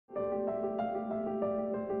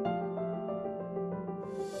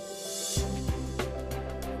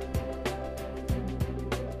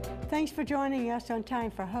Thanks for joining us on Time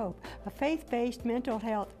for Hope, a faith-based mental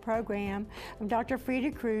health program. I'm Dr.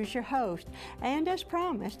 Freda Cruz, your host, and as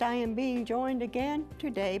promised, I am being joined again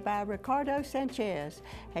today by Ricardo Sanchez,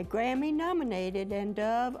 a Grammy-nominated and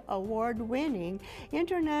Dove Award-winning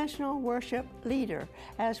international worship leader,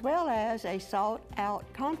 as well as a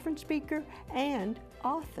sought-out conference speaker and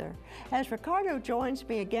author. As Ricardo joins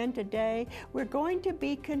me again today, we're going to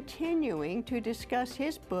be continuing to discuss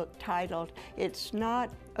his book titled It's Not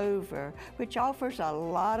Over, which offers a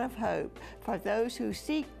lot of hope for those who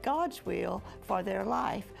seek God's will for their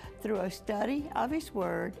life through a study of His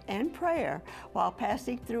Word and prayer while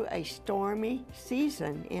passing through a stormy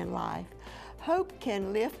season in life. Hope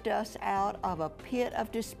can lift us out of a pit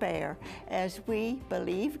of despair as we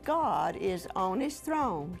believe God is on His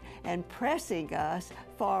throne and pressing us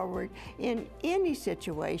forward in any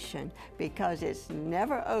situation, because it's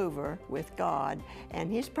never over with God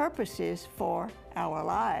and His purposes for our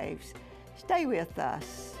lives. Stay with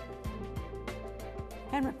us.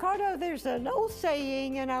 And Ricardo, there's an old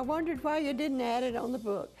saying, and I wondered why you didn't add it on the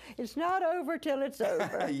book. It's not over till it's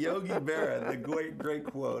over. Yogi Berra, the great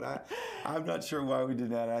quote. I'm not sure why we did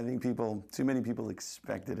that. I think too many people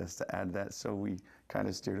expected us to add that, so we kind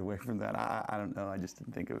of steered away from that. I don't know, I just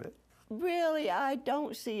didn't think of it. Really, I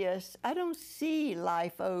don't see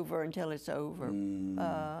life over until it's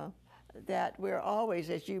over. That we're always,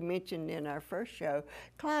 as you mentioned in our first show,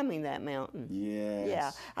 climbing that mountain. Yes.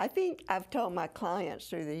 Yeah. I think I've told my clients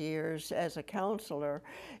through the years as a counselor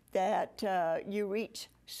that you reach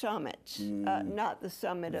summits, not the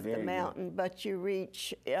summit of the mountain, but you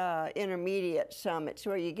reach intermediate summits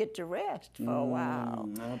where you get to rest for a while.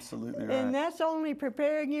 Absolutely right. And that's only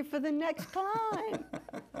preparing you for the next climb.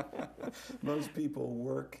 Most people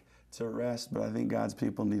work to rest, but I think God's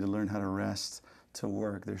people need to learn how to rest to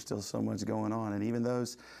work. There's still so much going on. And even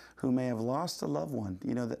those who may have lost a loved one,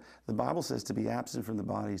 you know, the Bible says to be absent from the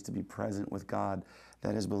body is to be present with God,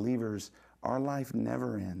 that as believers, our life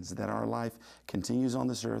never ends, that our life continues on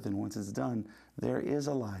this earth, and once it's done, there is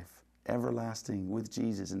a life everlasting with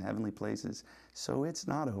Jesus in heavenly places. So it's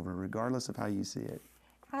not over, regardless of how you see it.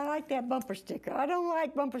 I like that bumper sticker. I don't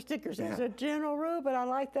like bumper stickers as a general rule, but I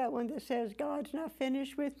like that one that says, God's not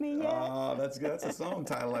finished with me yet. Oh, that's good. That's a song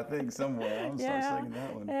title, I think, somewhere. I'm start singing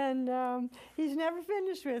that one. And He's never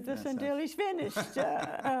finished with us until He's finished.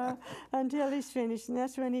 Until He's finished, and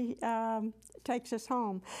that's when He takes us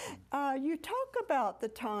home. You talk about the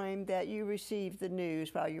time that you received the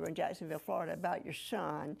news while you were in Jacksonville, Florida, about your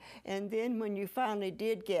son, and then when you finally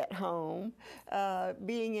did get home,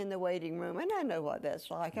 being in the waiting room, and I know what that's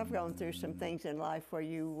like. I've gone through some things in life where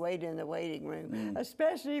you wait in the waiting room,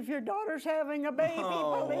 especially if your daughter's having a baby,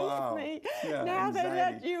 believe me. Yeah, now anxiety. They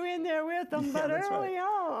let you in there with them, but early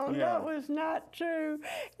on, that was not true.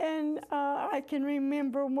 And I can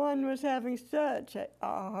remember one was having such a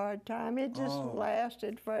hard time. It just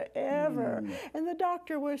lasted forever. And the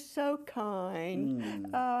doctor was so kind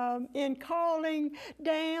in calling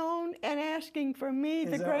down and asking for me,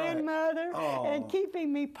 the grandmother, and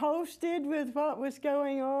keeping me posted with what was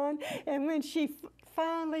going on. And when she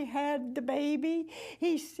finally had the baby,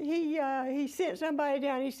 he sent somebody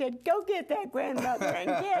down. He said, "Go get that grandmother and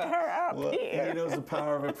get her up here." He knows the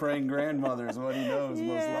power of a praying grandmother is what he knows,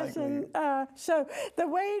 most likely. And, so the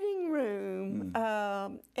waiting room,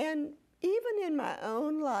 and even in my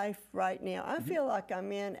own life right now, I feel like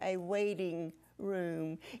I'm in a waiting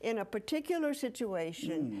room in a particular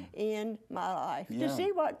situation in my life to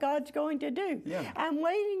see what God's going to do. I'm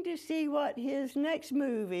waiting to see what His next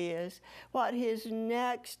move is, what His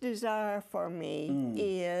next desire for me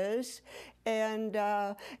is, and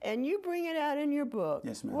you bring it out in your book.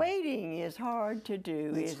 Yes, ma'am. Waiting is hard to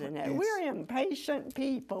do, isn't it? We're impatient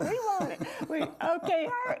people. We want it.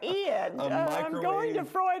 Our id. I'm going to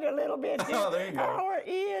Freud a little bit. There you go. Our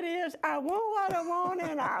id is, I want what I want,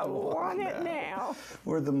 and I want it now.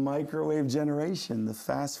 We're the microwave generation, the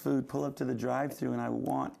fast food, pull up to the drive-thru, and I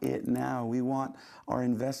want it now. We want our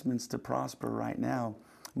investments to prosper right now.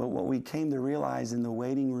 But what we came to realize in the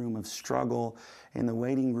waiting room of struggle, in the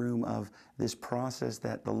waiting room of this process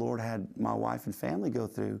that the Lord had my wife and family go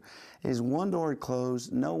through, is one door had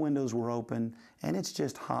closed, no windows were open, and it's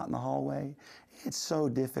just hot in the hallway. It's so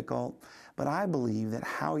difficult. But I believe that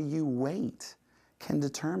how you wait can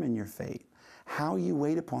determine your fate. How you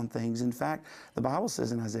wait upon things. In fact, the Bible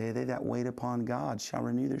says in Isaiah, they that wait upon God shall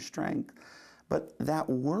renew their strength. But that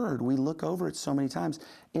word, we look over it so many times,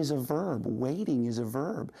 is a verb. Waiting is a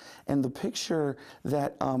verb. And the picture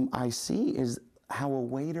that I see is how a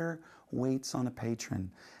waiter waits on a patron.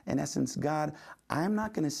 In essence, God, I'm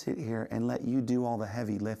not going to sit here and let you do all the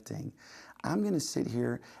heavy lifting. I'm going to sit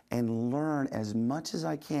here and learn as much as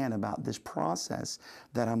I can about this process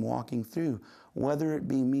that I'm walking through, whether it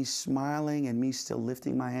be me smiling and me still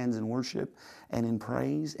lifting my hands in worship and in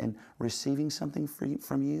praise and receiving something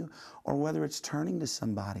from you, or whether it's turning to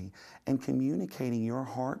somebody and communicating your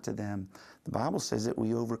heart to them. The Bible says that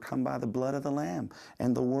we overcome by the blood of the Lamb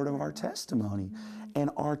and the word of our testimony. And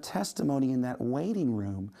our testimony in that waiting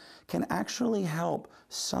room can actually help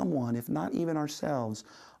someone, if not even ourselves,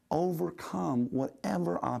 overcome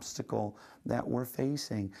whatever obstacle that we're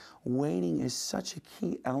facing. Waiting is such a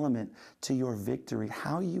key element to your victory.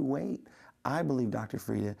 How you wait, I believe, Dr.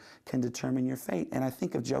 Freda, can determine your fate. And I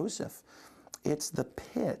think of Joseph. It's the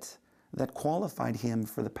pit that qualified him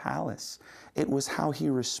for the palace. It was how he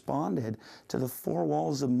responded to the four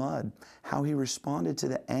walls of mud, how he responded to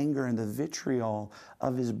the anger and the vitriol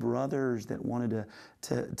of his brothers that wanted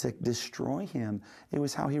to destroy him. It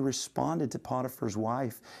was how he responded to Potiphar's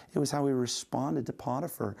wife. It was how he responded to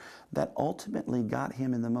Potiphar that ultimately got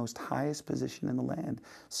him in the most highest position in the land.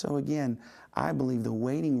 So again, I believe the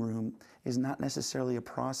waiting room is not necessarily a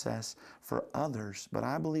process for others, but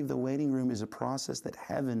I believe the waiting room is a process that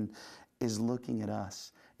heaven is looking at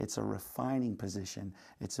us. It's a refining position.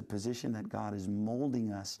 It's a position that God is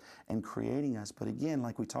molding us and creating us. But again,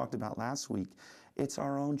 like we talked about last week, it's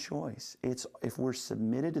our own choice. It's if we're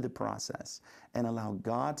submitted to the process and allow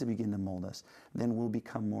God to begin to mold us, then we'll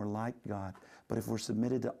become more like God. But if we're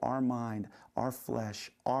submitted to our mind, our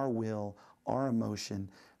flesh, our will, our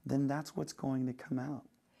emotion, then that's what's going to come out.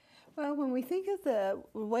 Well, when we think of the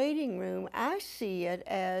waiting room, I see it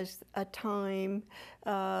as a time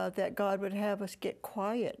that God would have us get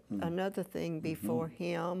quiet, another thing before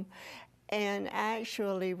Him, and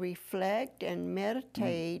actually reflect and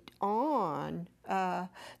meditate on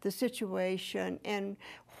the situation and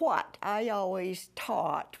what I always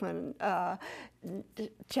taught when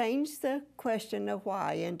change the question of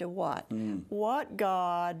why into what. What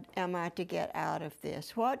God am I to get out of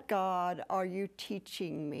this? What God are you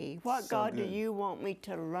teaching me? What God do you want me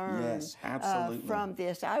to learn from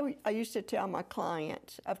this? I used to tell my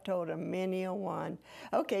clients, I've told them many a one,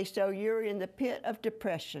 okay, so you're in the pit of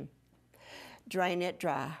depression. Drain it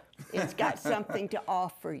dry. It's got something to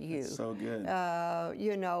offer you. So good.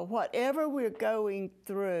 You know, whatever we're going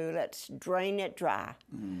through, let's drain it dry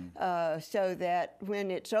so that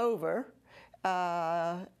when it's over,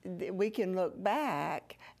 we can look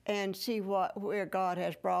back and see where God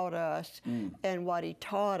has brought us and what He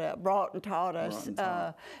brought and taught us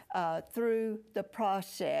through the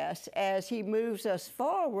process as He moves us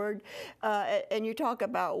forward. And you talk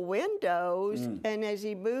about windows, and as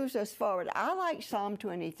He moves us forward, I like Psalm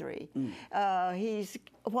 23.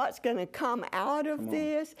 What's going to come out of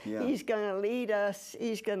this? He's going to lead us.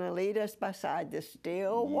 He's going to lead us beside the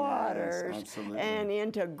still waters and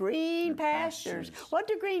into green pastures. What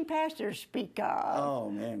do green pastures speak of? Oh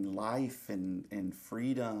man, life and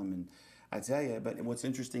freedom, and I tell you. But what's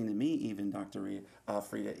interesting to me, even Dr.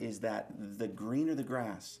 Freda, is that the greener the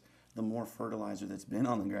grass, the more fertilizer that's been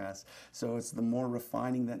on the grass. So it's the more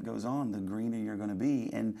refining that goes on, the greener you're going to be.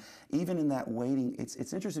 And even in that waiting,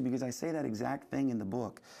 it's interesting because I say that exact thing in the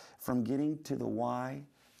book, from getting to the why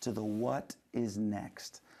to the what is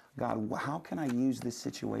next. God, how can I use this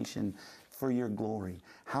situation for your glory?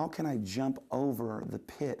 How can I jump over the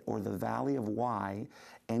pit or the valley of why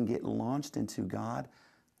and get launched into God?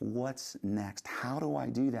 What's next? How do I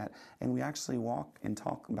do that? And we actually walk and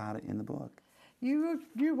talk about it in the book. You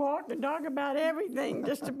walk and talk about everything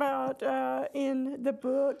just about in the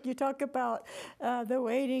book. You talk about the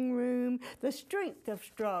waiting room, the strength of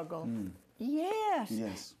struggle.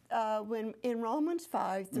 Yes. When in Romans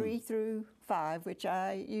 5, 3 through 5, which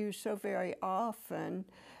I use so very often,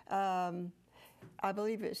 I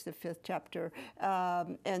believe it's the 5th chapter,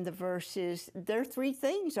 and the verses, there are 3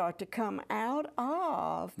 things are to come out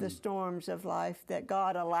of the storms of life that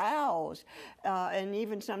God allows, and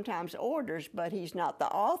even sometimes orders, but He's not the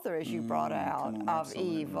author, as you brought out, of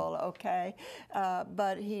evil, okay?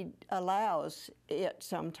 But He allows it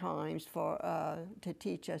sometimes to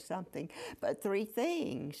teach us something. But 3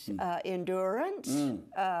 things, endurance,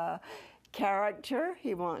 character,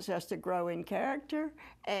 He wants us to grow in character,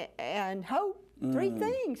 and hope. 3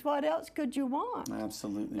 things. What else could you want?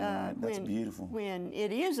 Absolutely right. That's beautiful. When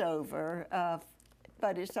it is over,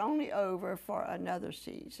 but it's only over for another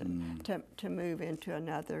season, to move into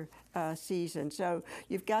another season. So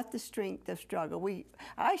you've got the strength of struggle.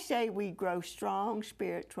 I say we grow strong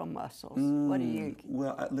spiritual muscles. What do you?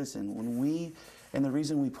 Well, listen, and the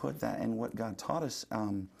reason we put that and what God taught us,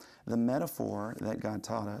 the metaphor that God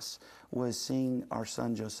taught us was seeing our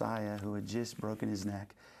son Josiah, who had just broken his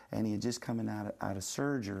neck, and he had just come out of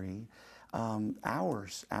surgery.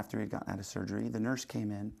 hours after he had gotten out of surgery, the nurse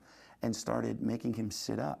came in and started making him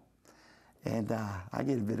sit up. And I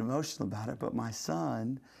get a bit emotional about it, but my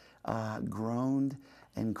son groaned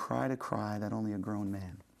and cried a cry that only a grown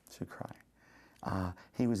man should cry.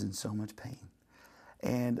 He was in so much pain.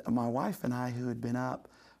 And my wife and I, who had been up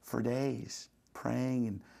for days praying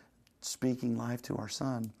and speaking life to our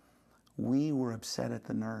son, we were upset at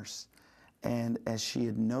the nurse. And as she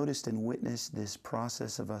had noticed and witnessed this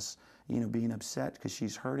process of us, being upset because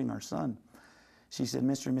she's hurting our son, she said,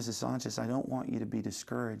 "Mr. and Mrs. Sanchez, I don't want you to be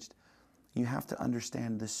discouraged. You have to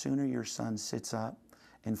understand, the sooner your son sits up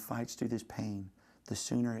and fights through this pain, the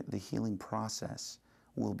sooner the healing process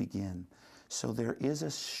will begin. So there is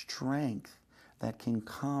a strength that can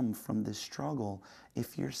come from this struggle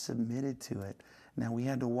if you're submitted to it." Now, we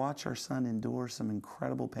had to watch our son endure some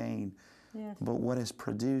incredible pain, yes, but what is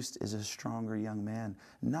produced is a stronger young man,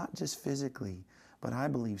 not just physically, but I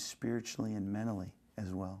believe spiritually and mentally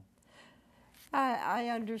as well. I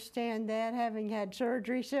understand that, having had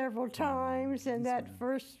surgery several times, and that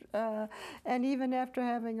first, and even after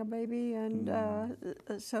having a baby and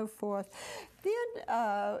so forth. Then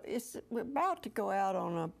we're about to go out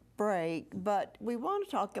on a break, but we want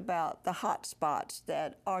to talk about the hot spots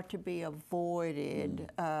that are to be avoided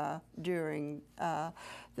during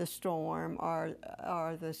the storm or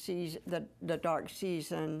the season, the dark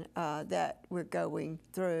season that we're going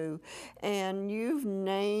through. And you've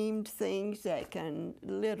named things that can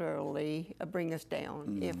literally bring us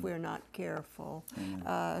down if we're not careful.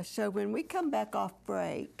 So when we come back off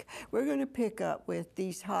break, we're going to pick up with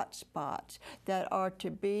these hot spots that are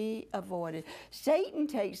to be avoided. Satan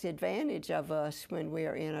takes advantage of us when we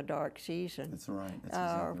are in a dark season. That's right. That's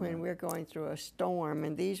exactly when we're going through a storm,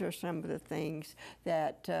 and these are some of the things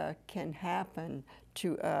that can happen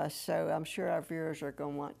to us. So I'm sure our viewers are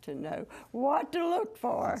going to want to know what to look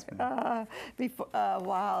for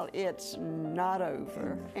while it's not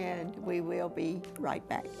over. And we will be right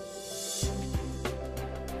back.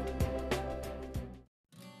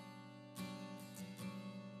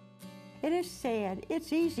 It is said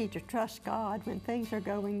it's easy to trust God when things are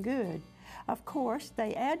going good. Of course,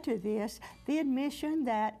 they add to this the admission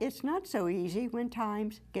that it's not so easy when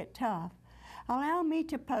times get tough. Allow me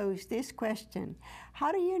to pose this question.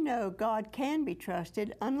 How do you know God can be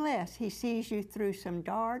trusted unless He sees you through some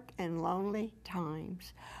dark and lonely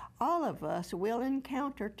times? All of us will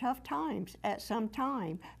encounter tough times at some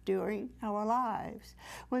time during our lives.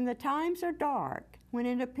 When the times are dark, when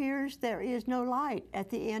it appears there is no light at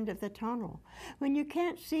the end of the tunnel, when you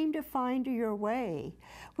can't seem to find your way,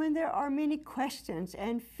 when there are many questions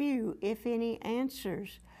and few, if any,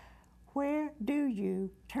 answers, where do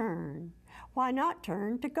you turn? Why not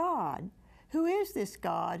turn to God? Who is this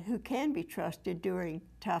God who can be trusted during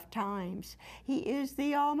tough times? He is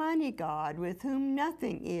the Almighty God with whom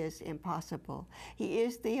nothing is impossible. He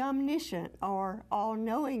is the omniscient or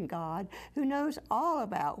all-knowing God who knows all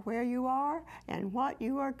about where you are and what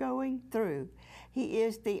you are going through. He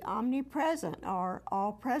is the omnipresent or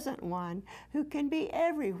all-present one who can be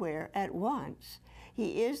everywhere at once.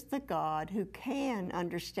 He is the God who can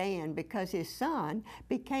understand because His Son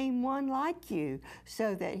became one like you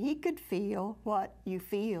so that He could feel what you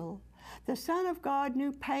feel. The Son of God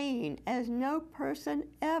knew pain as no person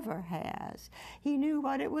ever has. He knew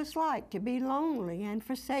what it was like to be lonely and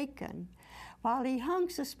forsaken. While He hung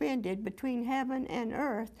suspended between heaven and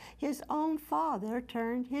earth, His own Father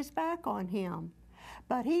turned His back on Him.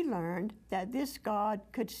 But He learned that this God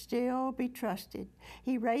could still be trusted.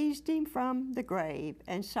 He raised Him from the grave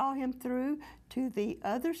and saw Him through to the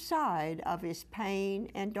other side of His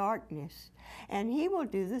pain and darkness. And He will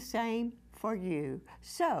do the same for you.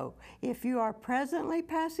 So, if you are presently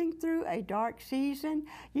passing through a dark season,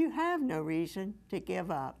 you have no reason to give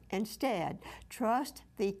up. Instead, trust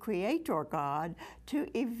the Creator God to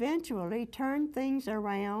eventually turn things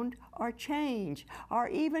around or change or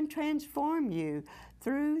even transform you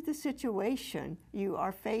through the situation you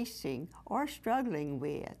are facing or struggling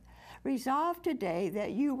with. Resolve today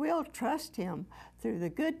that you will trust Him through the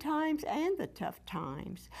good times and the tough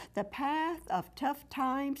times. The path of tough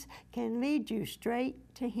times can lead you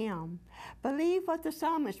straight to Him. Believe what the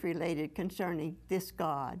psalmist related concerning this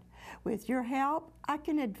God. With your help, I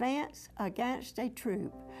can advance against a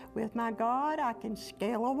troop. With my God, I can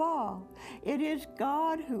scale a wall. It is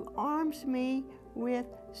God who arms me with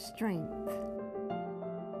strength.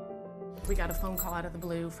 We got a phone call out of the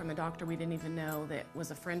blue from a doctor we didn't even know that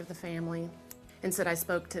was a friend of the family and said, I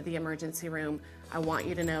spoke to the emergency room. I want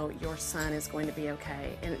you to know your son is going to be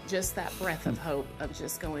okay. And just that breath of hope of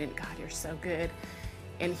just going, God, you're so good.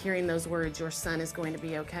 And hearing those words, your son is going to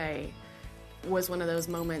be okay, was one of those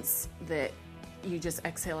moments that you just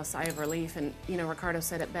exhale a sigh of relief. And, you know, Ricardo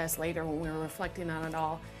said it best later when we were reflecting on it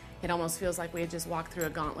all. It almost feels like we had just walked through a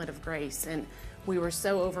gauntlet of grace. And we were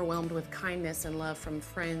so overwhelmed with kindness and love from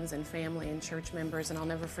friends and family and church members. And I'll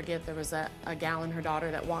never forget, there was a gal and her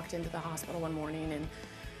daughter that walked into the hospital one morning,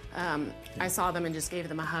 and I saw them and just gave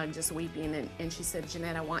them a hug, just weeping. And she said,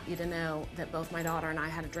 "Jeanette, I want you to know that both my daughter and I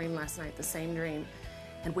had a dream last night, the same dream.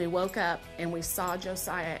 And we woke up and we saw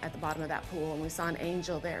Josiah at the bottom of that pool, and we saw an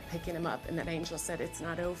angel there picking him up, and that angel said, 'It's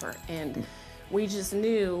not over.'" And we just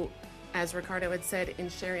knew, as Ricardo had said in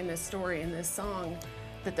sharing this story in this song,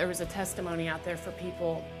 that there was a testimony out there for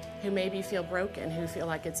people who maybe feel broken, who feel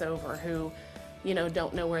like it's over, who, you know,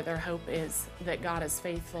 don't know where their hope is, that God is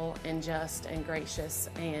faithful and just and gracious.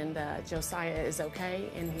 And Josiah is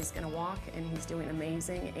okay, and he's gonna walk, and he's doing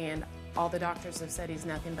amazing. And all the doctors have said he's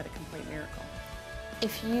nothing but a complete miracle.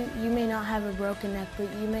 If you may not have a broken neck,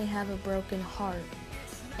 but you may have a broken heart.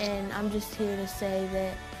 And I'm just here to say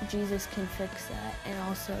that Jesus can fix that, and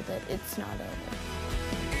also that it's not over.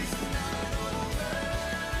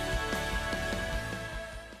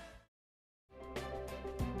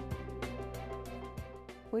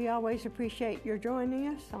 We always appreciate your joining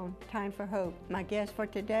us on Time for Hope. My guest for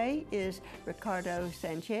today is Ricardo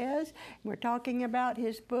Sanchez. We're talking about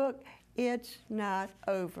his book, It's Not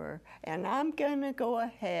Over. And I'm going to go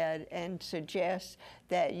ahead and suggest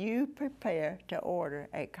that you prepare to order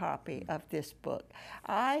a copy of this book.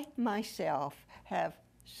 I myself have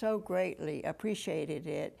so greatly appreciated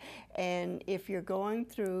it, and if you're going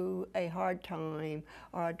through a hard time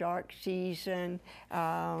or a dark season,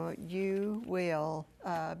 you will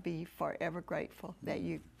be forever grateful that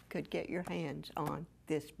you could get your hands on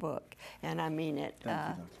this book. And I mean it,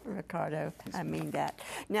 Ricardo, I mean that.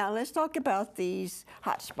 Now let's talk about these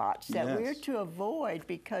hot spots that we're to avoid,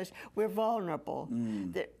 because we're vulnerable.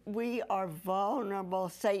 That we are vulnerable.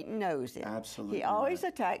 Satan knows it. Absolutely. He always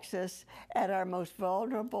attacks us at our most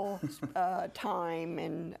vulnerable time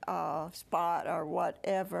and spot or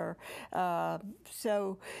whatever.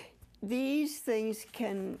 So these things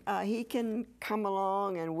can, he can come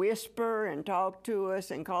along and whisper and talk to us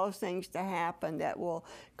and cause things to happen that will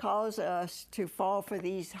cause us to fall for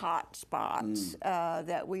these hot spots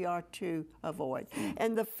that we are to avoid.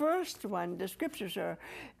 And the first one, the scriptures are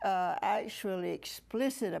actually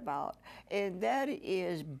explicit about, and that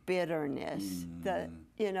is bitterness.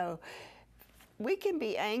 You know, we can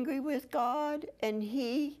be angry with God, and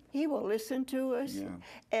He will listen to us,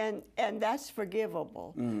 and that's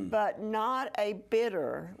forgivable. But not a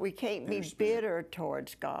bitter. We can't be bitter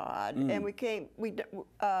towards God, and we can't.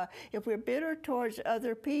 If we're bitter towards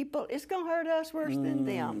other people, it's going to hurt us worse than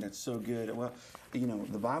them. That's so good. Well, you know,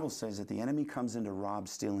 the Bible says that the enemy comes in to rob,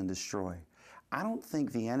 steal, and destroy. I don't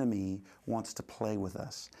think the enemy wants to play with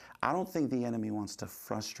us. I don't think the enemy wants to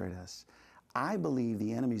frustrate us. I believe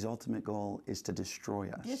the enemy's ultimate goal is to destroy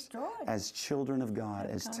us as children of God,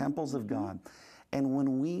 as temples of God. And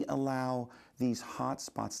when we allow these hot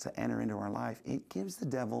spots to enter into our life, it gives the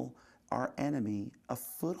devil, our enemy, a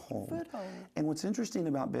foothold. And what's interesting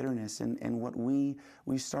about bitterness, and what we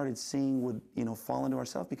started seeing would, you know, fall into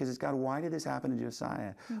ourselves, because it's, God, why did this happen to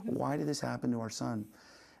Josiah? Why did this happen to our son?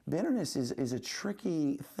 Bitterness is a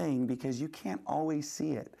tricky thing, because you can't always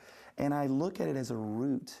see it. And I look at it as a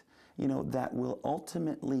root, you know, that will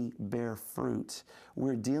ultimately bear fruit.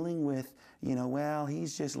 We're dealing with, you know, well,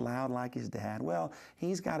 he's just loud like his dad. Well,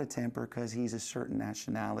 he's got a temper because he's a certain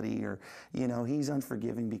nationality, or, you know, he's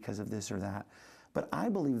unforgiving because of this or that. But I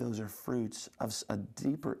believe those are fruits of a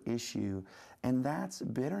deeper issue, and that's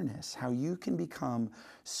bitterness. How you can become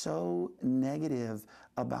so negative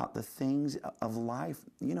about the things of life,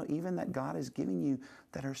 you know, even that God is giving you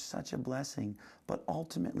that are such a blessing. But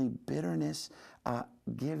ultimately, bitterness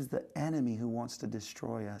gives the enemy who wants to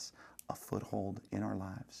destroy us a foothold in our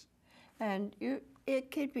lives. And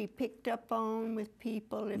it could be picked up on with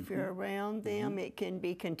people if you're around them. It can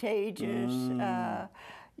be contagious.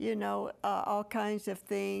 You know, all kinds of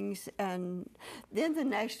things. And then the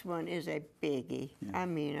next one is a biggie. I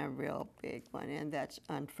mean, a real big one, and that's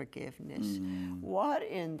unforgiveness. What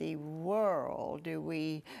in the world do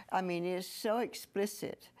we, I mean, it's so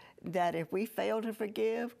explicit that if we fail to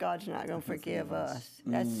forgive, God's not going to forgive us.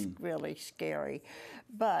 That's really scary.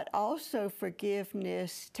 But also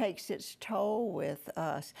forgiveness takes its toll with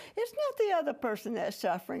us. It's not the other person that's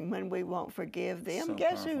suffering when we won't forgive them. So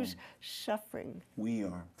Guess powerful. who's suffering? We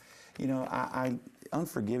are. You know,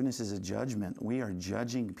 unforgiveness is a judgment. We are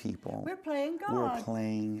judging people. We're playing God. We're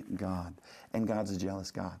playing God. And God's a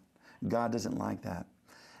jealous God. God doesn't like that.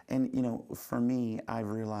 And, you know, for me, I've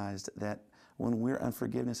realized that when we're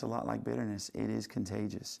unforgiveness, a lot like bitterness, it is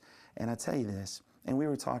contagious. And I tell you this, and we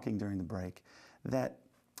were talking during the break, that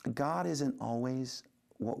God isn't always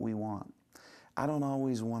what we want. I don't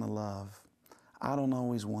always want to love. I don't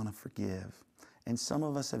always want to forgive. And some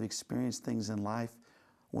of us have experienced things in life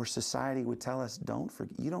where society would tell us, don't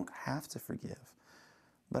forgive. You don't have to forgive.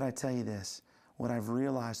 But I tell you this, what I've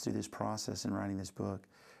realized through this process in writing this book,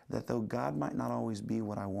 that though God might not always be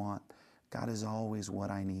what I want, God is always what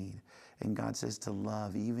I need. And God says to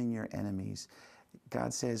love even your enemies.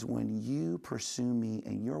 God says, when you pursue me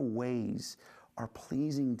and your ways are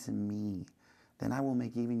pleasing to me, then I will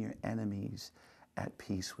make even your enemies at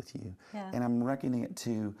peace with you. Yeah. And I'm reckoning it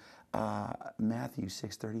to Matthew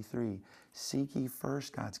 6:33. Seek ye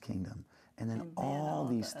first God's kingdom, and then all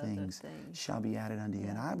these things shall be added unto you.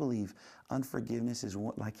 And I believe unforgiveness is,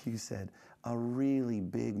 what, like you said, a really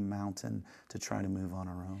big mountain to try to move on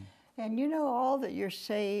our own. And you know, all that you're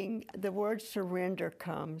saying, the word surrender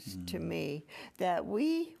comes to me, that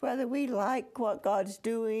whether we like what God's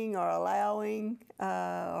doing or allowing,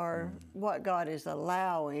 or what God is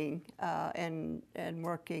allowing and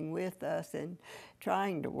working with us and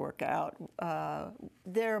trying to work out,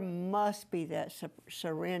 there must be that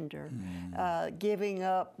surrender, giving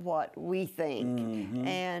up what we think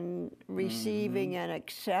and receiving and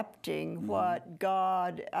accepting what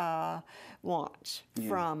God wants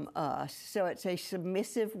from us. So it's a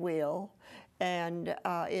submissive will, and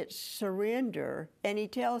it's surrender. And he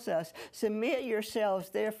tells us, submit yourselves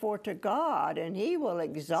therefore to God, and he will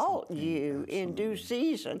exalt you in due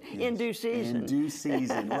season. Yes. In due season. In due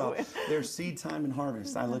season. Well, there's seed time and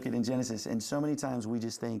harvest. I look at in Genesis, and so many times we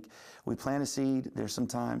just think we plant a seed, there's some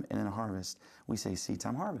time, and then a harvest. We say seed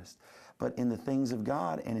time, harvest. But in the things of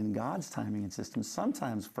God and in God's timing and system,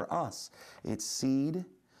 sometimes for us, it's seed,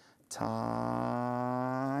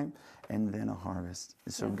 time, and then a harvest.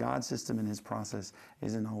 So God's system and his process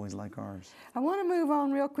isn't always like ours. I want to move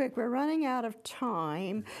on real quick. We're running out of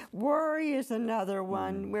time. Worry is another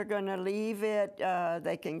one. We're going to leave it.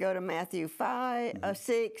 They can go to Matthew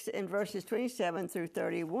 6 and verses 27 through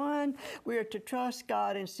 31. We are to trust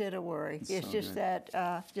God instead of worry. It's so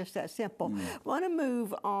just that simple. Want to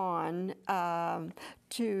move on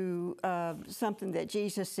to something that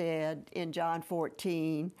Jesus said in John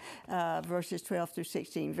 14, verses 12 through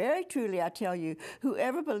 16. Very truly, I tell you,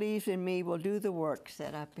 whoever believes in me will do the works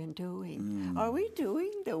that I've been doing. Are we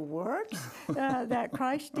doing the works that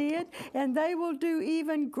Christ did? And they will do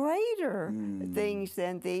even greater things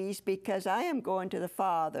than these, because I am going to the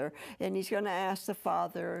Father, and he's going to ask the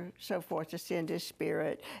Father, so forth, to send his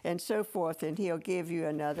Spirit, and so forth, and he'll give you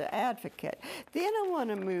another advocate. Then I want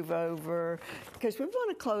to move over, because we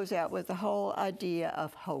want to close out with the whole idea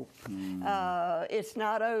of hope. It's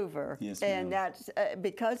not over. Yes, and that's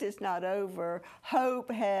because it's not over,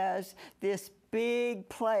 hope has this big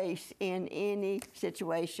place in any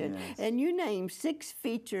situation. Yes. And you named 6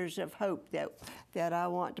 features of hope that I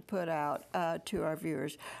want to put out to our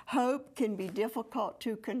viewers. Hope can be difficult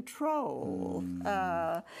to control.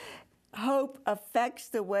 Hope affects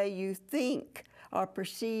the way you think or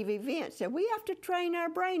perceive events. And we have to train our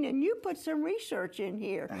brain, and you put some research in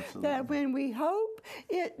here. Absolutely. That when we hope,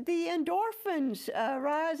 the endorphins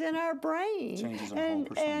rise in our brain. Changes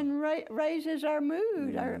and raises our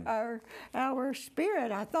mood, our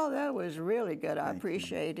spirit. I thought that was really good. I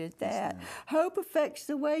appreciated that. Yes, hope affects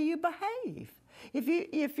the way you behave.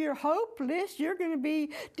 If you're hopeless, you're going to be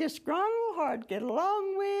disgruntled, hard to get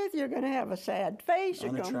along with, you're going to have a sad face,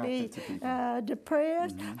 you're going to be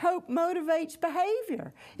depressed. Hope motivates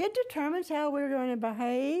behavior. It determines how we're going to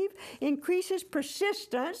behave, increases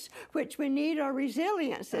persistence, which we need, our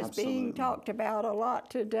resilience that's being talked about a lot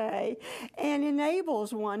today, and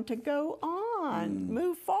enables one to go on,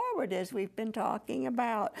 move forward, as we've been talking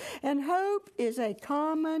about. And hope is a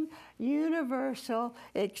common, universal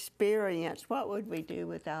experience. What would we do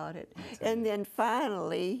without it? And then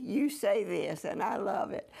finally, you say this, and I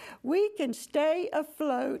love it. We can stay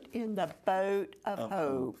afloat in the boat of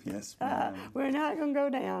hope. Yes, we're not going to go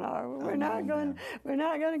down, are we? We're not going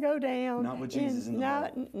to go down. Not with Jesus in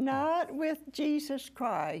the boat. Not with Jesus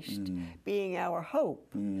Christ being our hope.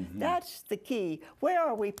 That's the key. Where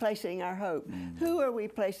are we placing our hope? Who are we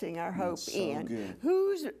placing our hope in? Good.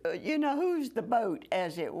 Who's the boat,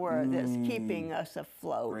 as it were, that's keeping us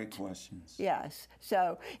afloat? Great questions. Yes.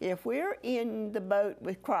 So if we're in the boat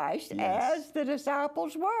with Christ, as the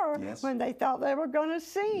disciples were when they thought they were going to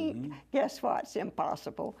sink, guess what? It's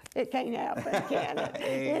impossible. It can't happen, can it?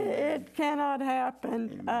 It cannot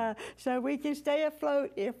happen. So we can stay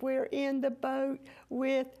afloat if we're in the boat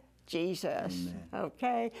with Jesus. Amen.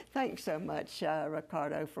 Okay, thanks so much,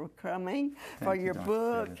 Ricardo, for coming, for you, your Dr.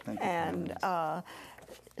 book, Freda. Thank you for and having us.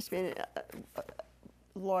 it's been.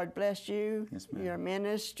 Lord bless you, Yes, ma'am. your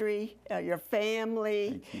ministry, your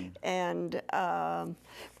family, Thank you. and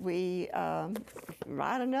we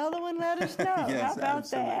write another one. Let us know. Yes, How about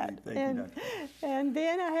absolutely. that? Thank you, Dr. And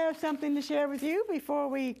then I have something to share with you before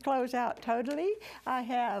we close out totally. I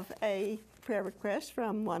have a prayer request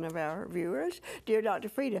from one of our viewers. Dear Dr.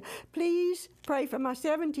 Freda, please pray for my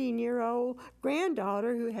 17-year-old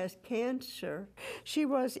granddaughter who has cancer. She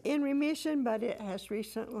was in remission, but it has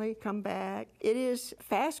recently come back. It is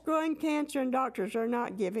fast-growing cancer, and doctors are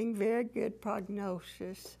not giving very good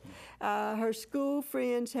prognosis. Her school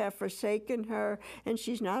friends have forsaken her, and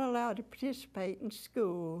she's not allowed to participate in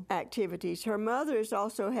school activities. Her mother is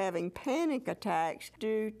also having panic attacks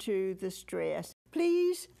due to the stress.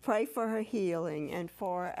 Please pray for her healing and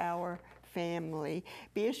for our family.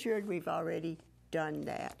 Be assured we've already done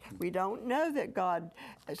that. We don't know that God's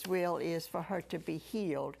will is for her to be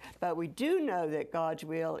healed, but we do know that God's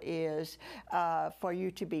will is for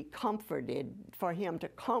you to be comforted, for Him to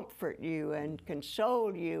comfort you and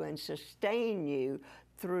console you and sustain you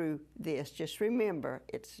through this. Just remember,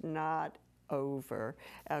 it's not over,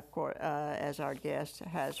 as our guest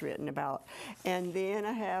has written about. And then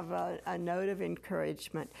I have a note of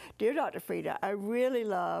encouragement. Dear Dr. Freda, I really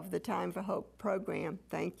love the Time for Hope program.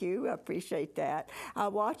 Thank you. I appreciate that. I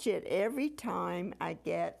watch it every time I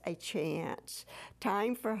get a chance.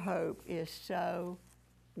 Time for Hope is so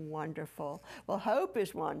wonderful. Well, hope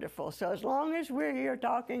is wonderful. So as long as we're here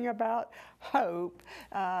talking about hope,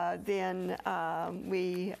 then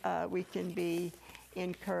we can be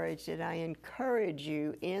encouraged. And I encourage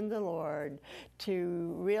you in the Lord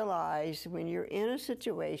to realize when you're in a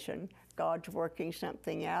situation, God's working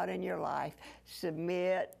something out in your life.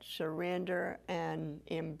 Submit, surrender, and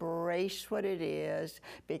embrace what it is,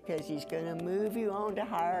 because He's going to move you on to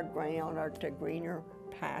higher ground or to greener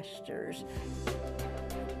pastures.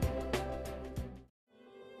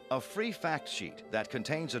 A free fact sheet that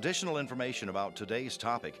contains additional information about today's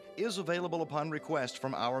topic is available upon request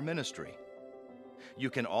from our ministry. You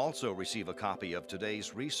can also receive a copy of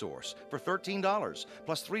today's resource for $13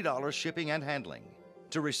 plus $3 shipping and handling.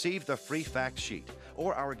 To receive the free fact sheet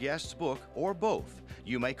or our guest's book or both,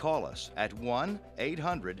 you may call us at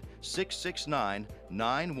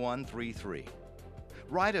 1-800-669-9133.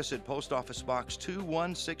 Write us at Post Office Box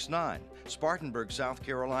 2169, Spartanburg, South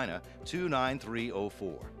Carolina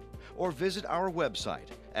 29304. Or visit our website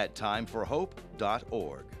at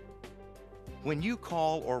timeforhope.org. When you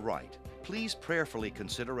call or write, please prayerfully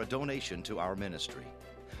consider a donation to our ministry.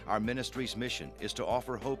 Our ministry's mission is to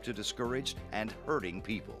offer hope to discouraged and hurting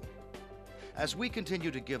people. As we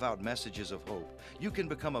continue to give out messages of hope, you can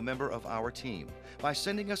become a member of our team by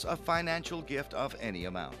sending us a financial gift of any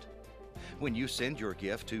amount. When you send your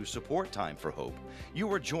gift to support Time for Hope,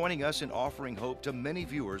 you are joining us in offering hope to many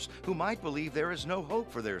viewers who might believe there is no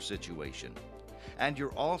hope for their situation. And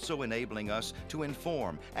you're also enabling us to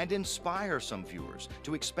inform and inspire some viewers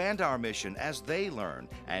to expand our mission as they learn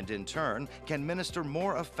and in turn can minister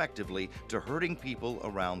more effectively to hurting people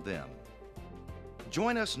around them.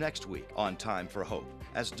 Join us next week on Time for Hope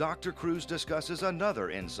as Dr. Cruz discusses another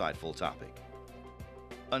insightful topic.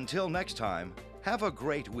 Until next time, have a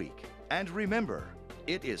great week, and remember,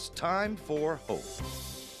 it is time for hope.